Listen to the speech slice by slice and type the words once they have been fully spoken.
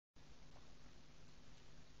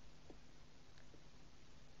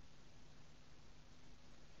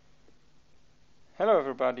Hello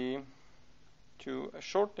everybody to a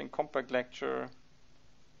short and compact lecture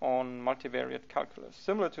on multivariate calculus.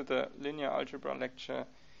 Similar to the linear algebra lecture,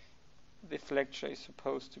 this lecture is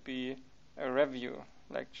supposed to be a review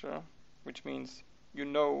lecture, which means you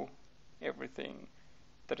know everything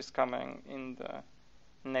that is coming in the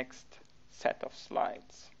next set of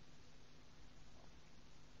slides.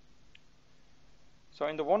 So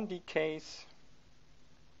in the 1D case,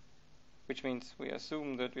 which means we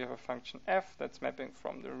assume that we have a function f that's mapping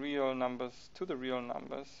from the real numbers to the real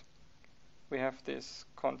numbers, we have this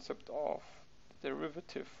concept of the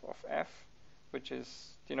derivative of f, which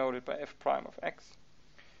is denoted by f prime of x.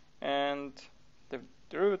 And the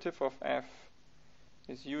derivative of f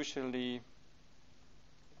is usually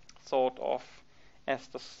thought of as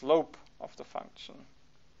the slope of the function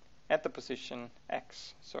at the position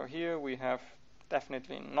x. So here we have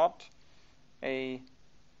definitely not a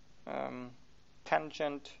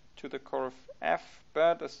tangent to the curve f,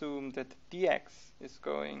 but assume that dx is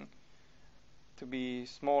going to be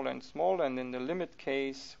smaller and smaller, and in the limit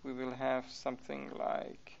case we will have something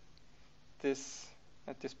like this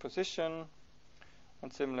at this position.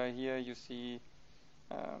 And similar here you see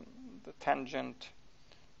the tangent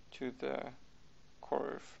to the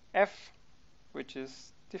curve f, which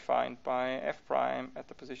is defined by f prime at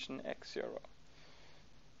the position x0.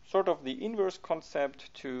 Sort of the inverse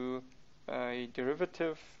concept to a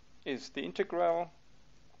derivative is the integral,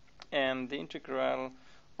 and the integral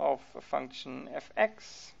of a function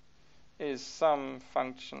fx is some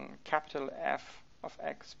function capital F of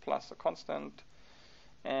x plus a constant,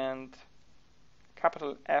 and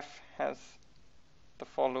capital F has the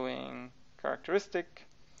following characteristic.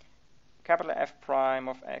 Capital F prime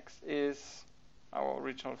of x is our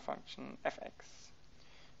original function fx.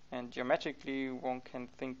 And geometrically, one can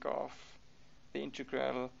think of the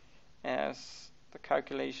integral as the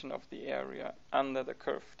calculation of the area under the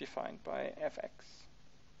curve defined by fx.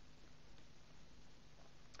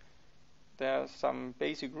 There are some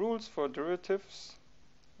basic rules for derivatives,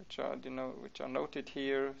 which are noted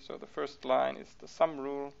here. So the first line is the sum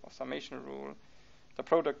rule or summation rule, the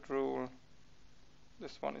product rule.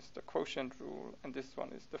 This one is the quotient rule, and this one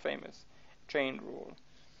is the famous chain rule.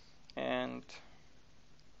 And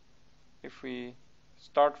if we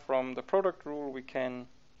start from the product rule, we can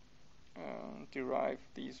derive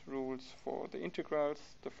these rules for the integrals.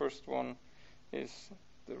 The first one is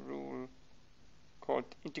the rule called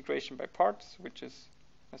integration by parts, which is,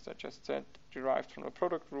 as I just said, derived from the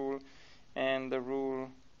product rule. And the rule,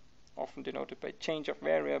 often denoted by change of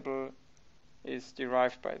variable, is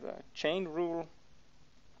derived by the chain rule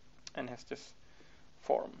and has this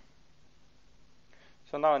form.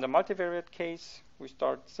 So now in the multivariate case, we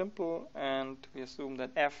start simple and we assume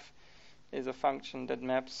that f is a function that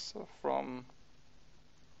maps from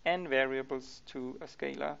n variables to a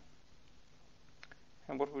scalar.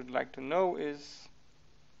 And what we'd like to know is,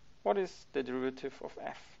 what is the derivative of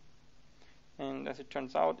f? And as it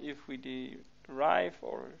turns out, if we derive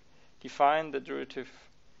or define the derivative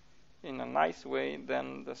in a nice way,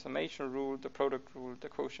 then the summation rule, the product rule, the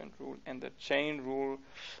quotient rule, and the chain rule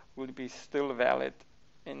will be still valid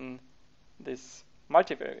in this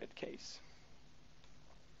multivariate case.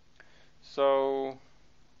 So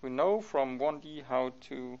we know from 1D how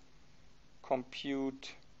to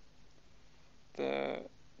compute the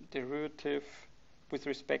derivative with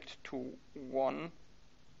respect to one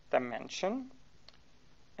dimension.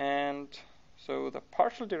 And so the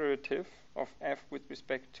partial derivative of f with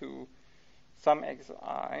respect to some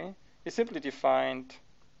xi is simply defined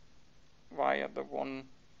via the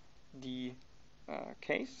 1D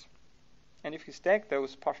case. And if you stack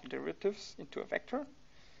those partial derivatives into a vector,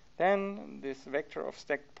 then this vector of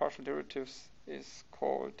stacked partial derivatives is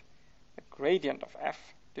called a gradient of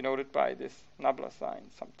f, denoted by this nabla sign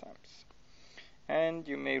sometimes. And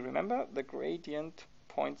you may remember the gradient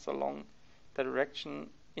points along the direction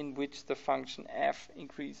in which the function f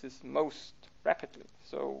increases most rapidly.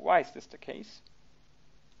 So why is this the case?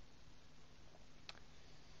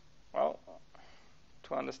 Well,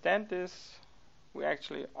 to understand this, we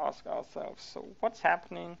actually ask ourselves, so what's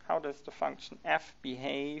happening? How does the function f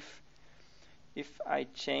behave if I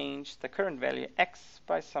change the current value x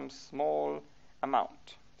by some small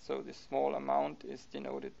amount? So this small amount is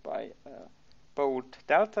denoted by a bold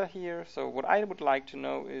delta here. So what I would like to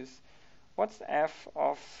know is, what's f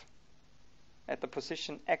of at the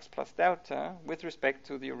position x plus delta with respect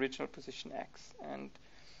to the original position x? And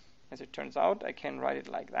as it turns out, I can write it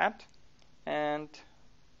like that. And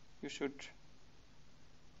you should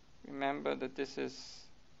remember that this is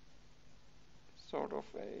sort of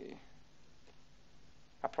a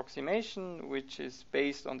approximation, which is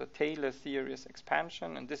based on the Taylor series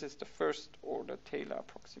expansion, and this is the first order Taylor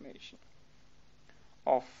approximation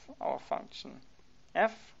of our function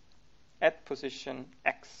f at position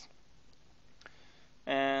x.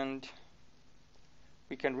 And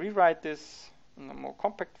we can rewrite this in a more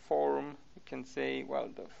compact form. We can say, well,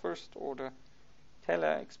 the first order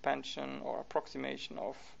Taylor expansion or approximation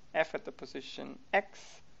of f at the position x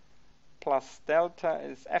plus delta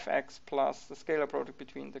is fx plus the scalar product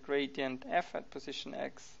between the gradient f at position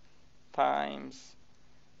x times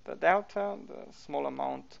the delta, the small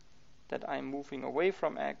amount that I'm moving away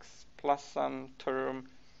from x, plus some term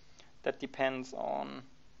that depends on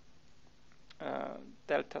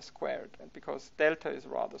delta squared. And because delta is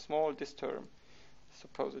rather small, this term is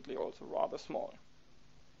supposedly also rather small.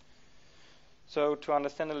 So to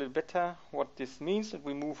understand a little better what this means, that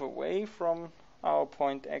we move away from our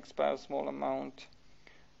point x by a small amount,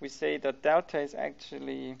 we say that delta is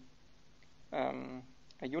actually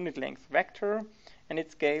a unit length vector, and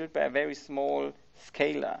it's scaled by a very small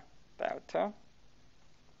scalar delta.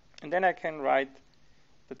 And then I can write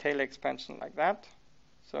the Taylor expansion like that.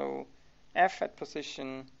 So f at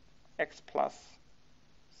position x plus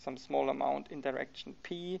some small amount in direction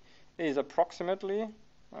p is approximately,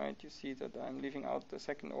 right, you see that I'm leaving out the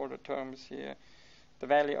second order terms here, the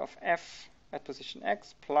value of f at position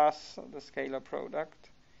x plus the scalar product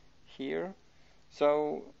here.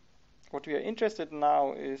 So what we are interested in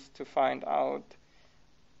now is to find out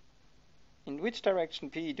in which direction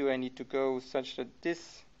p do I need to go such that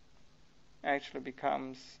this actually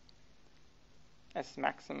becomes as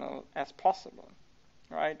maximal as possible,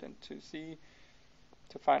 right? And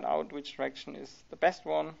to find out which direction is the best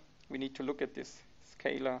one, we need to look at this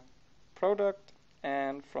scalar product.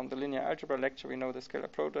 And from the linear algebra lecture, we know the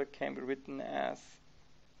scalar product can be written as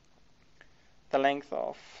the length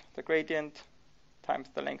of the gradient times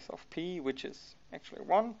the length of p, which is actually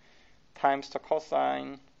 1, times the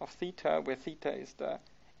cosine of theta, where theta is the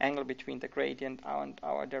angle between the gradient and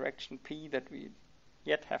our direction p that we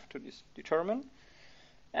yet have to determine.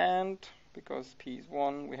 And because p is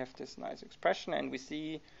 1, we have this nice expression, and we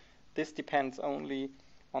see this depends only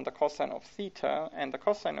on the cosine of theta, and the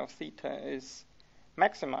cosine of theta is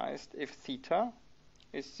maximized if theta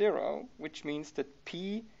is 0, which means that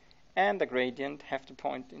p and the gradient have to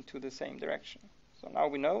point into the same direction. So now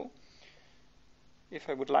we know if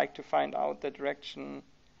I would like to find out the direction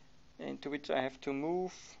into which I have to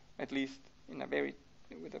move, at least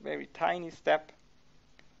with a very tiny step,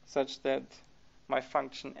 such that my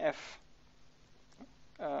function f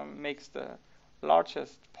makes the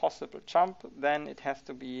largest possible jump, then it has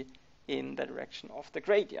to be in the direction of the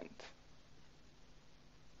gradient.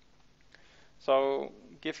 So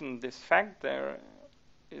given this fact, there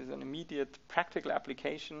is an immediate practical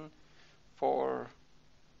application for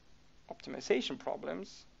optimization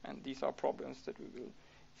problems, and these are problems that we will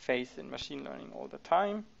face in machine learning all the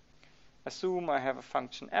time. Assume I have a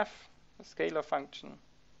function f, a scalar function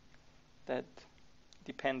that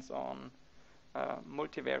depends on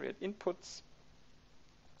multivariate inputs,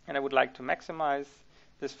 and I would like to maximize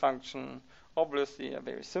this function. Obviously, a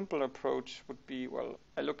very simple approach would be, well,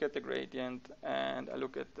 I look at the gradient and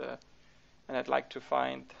I'd like to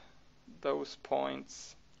find those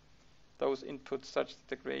points, those inputs such that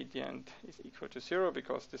the gradient is equal to 0,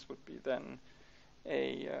 because this would be then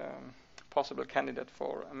a possible candidate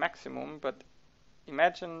for a maximum. But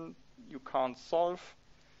imagine you can't solve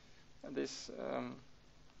this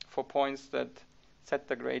for points that set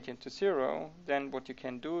the gradient to 0. Then what you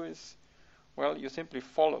can do is, well, you simply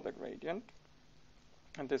follow the gradient.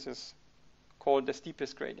 And this is called the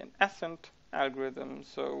steepest gradient ascent algorithm.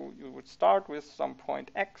 So you would start with some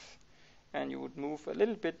point x, and you would move a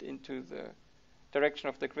little bit into the direction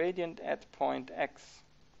of the gradient at point x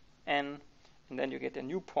n, and then you get a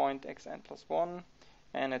new point xn plus 1.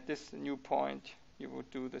 And at this new point, you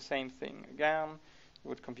would do the same thing again. You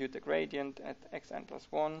would compute the gradient at xn plus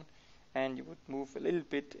 1, and you would move a little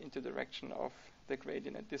bit into the direction of the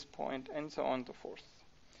gradient at this point, and so on and so forth.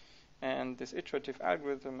 And this iterative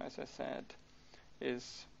algorithm, as I said,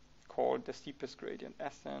 is called the steepest gradient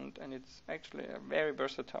ascent, and it's actually a very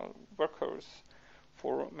versatile workhorse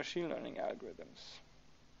for machine learning algorithms.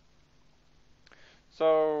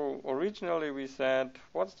 So originally we said,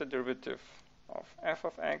 what's the derivative of f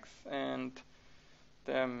of x? And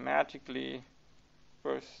the magically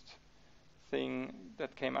first thing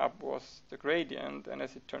that came up was the gradient, and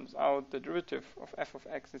as it turns out, the derivative of f of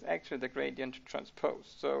x is actually the gradient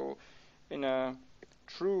transpose. So in a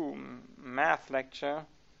true math lecture,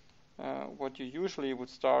 what you usually would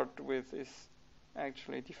start with is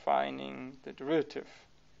actually defining the derivative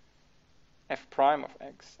f prime of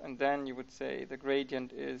x, and then you would say the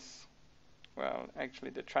gradient is, well,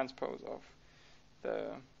 actually the transpose of the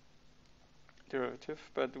derivative,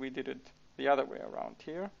 but we did it the other way around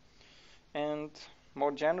here. And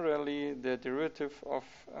more generally, the derivative of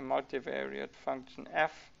a multivariate function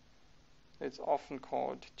f is often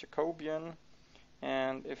called Jacobian,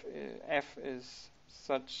 and if f is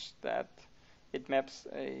such that it maps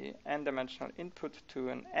a n-dimensional input to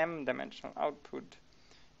an m-dimensional output,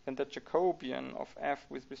 then the Jacobian of f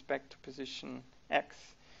with respect to position x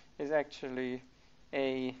is actually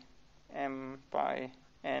a m by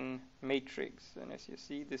n matrix. And as you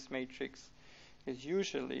see, this matrix is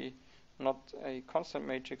usually not a constant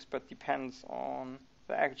matrix, but depends on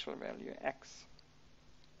the actual value x.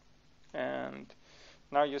 And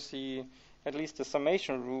now you see at least the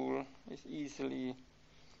summation rule is easily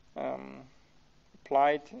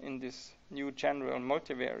applied in this new general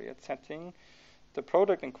multivariate setting. The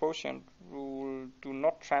product and quotient rule do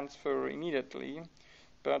not transfer immediately,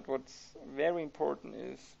 but what's very important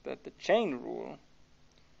is that the chain rule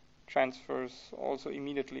transfers also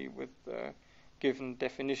immediately with the given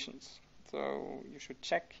definitions. So you should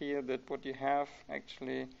check here that what you have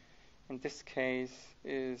actually in this case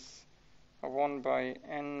is a 1 by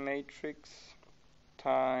n matrix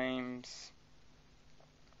times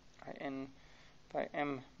a n by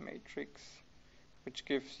m matrix, which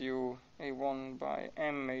gives you a 1 by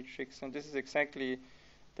m matrix, and this is exactly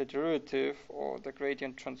the derivative or the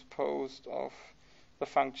gradient transposed of the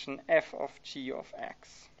function f of g of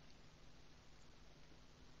x.